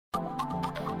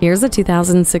Here's a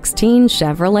 2016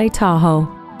 Chevrolet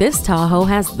Tahoe. This Tahoe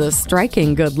has the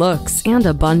striking good looks and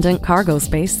abundant cargo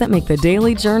space that make the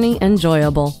daily journey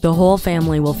enjoyable. The whole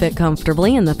family will fit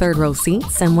comfortably in the third-row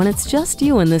seats, and when it's just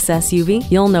you in this SUV,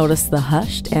 you'll notice the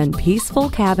hushed and peaceful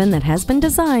cabin that has been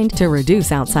designed to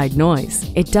reduce outside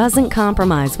noise. It doesn't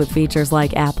compromise with features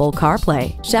like Apple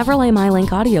CarPlay, Chevrolet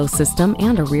MyLink audio system,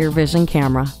 and a rear vision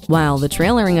camera, while the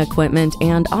trailering equipment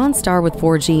and OnStar with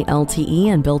 4G LTE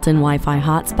and built-in Wi-Fi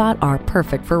hotspot are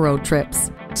perfect for road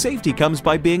trips. Safety comes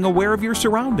by being aware of your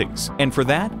surroundings, and for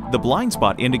that, the blind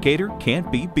spot indicator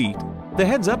can't be beat. The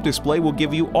heads-up display will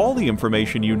give you all the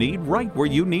information you need right where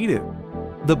you need it.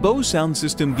 The Bose sound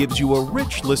system gives you a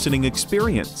rich listening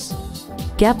experience.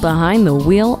 Get behind the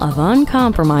wheel of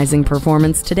uncompromising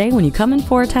performance today when you come in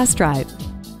for a test drive.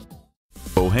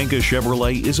 Pohanka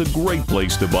Chevrolet is a great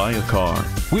place to buy a car.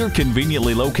 We're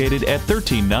conveniently located at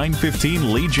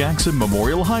 13915 Lee Jackson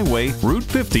Memorial Highway, Route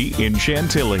 50 in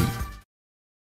Chantilly.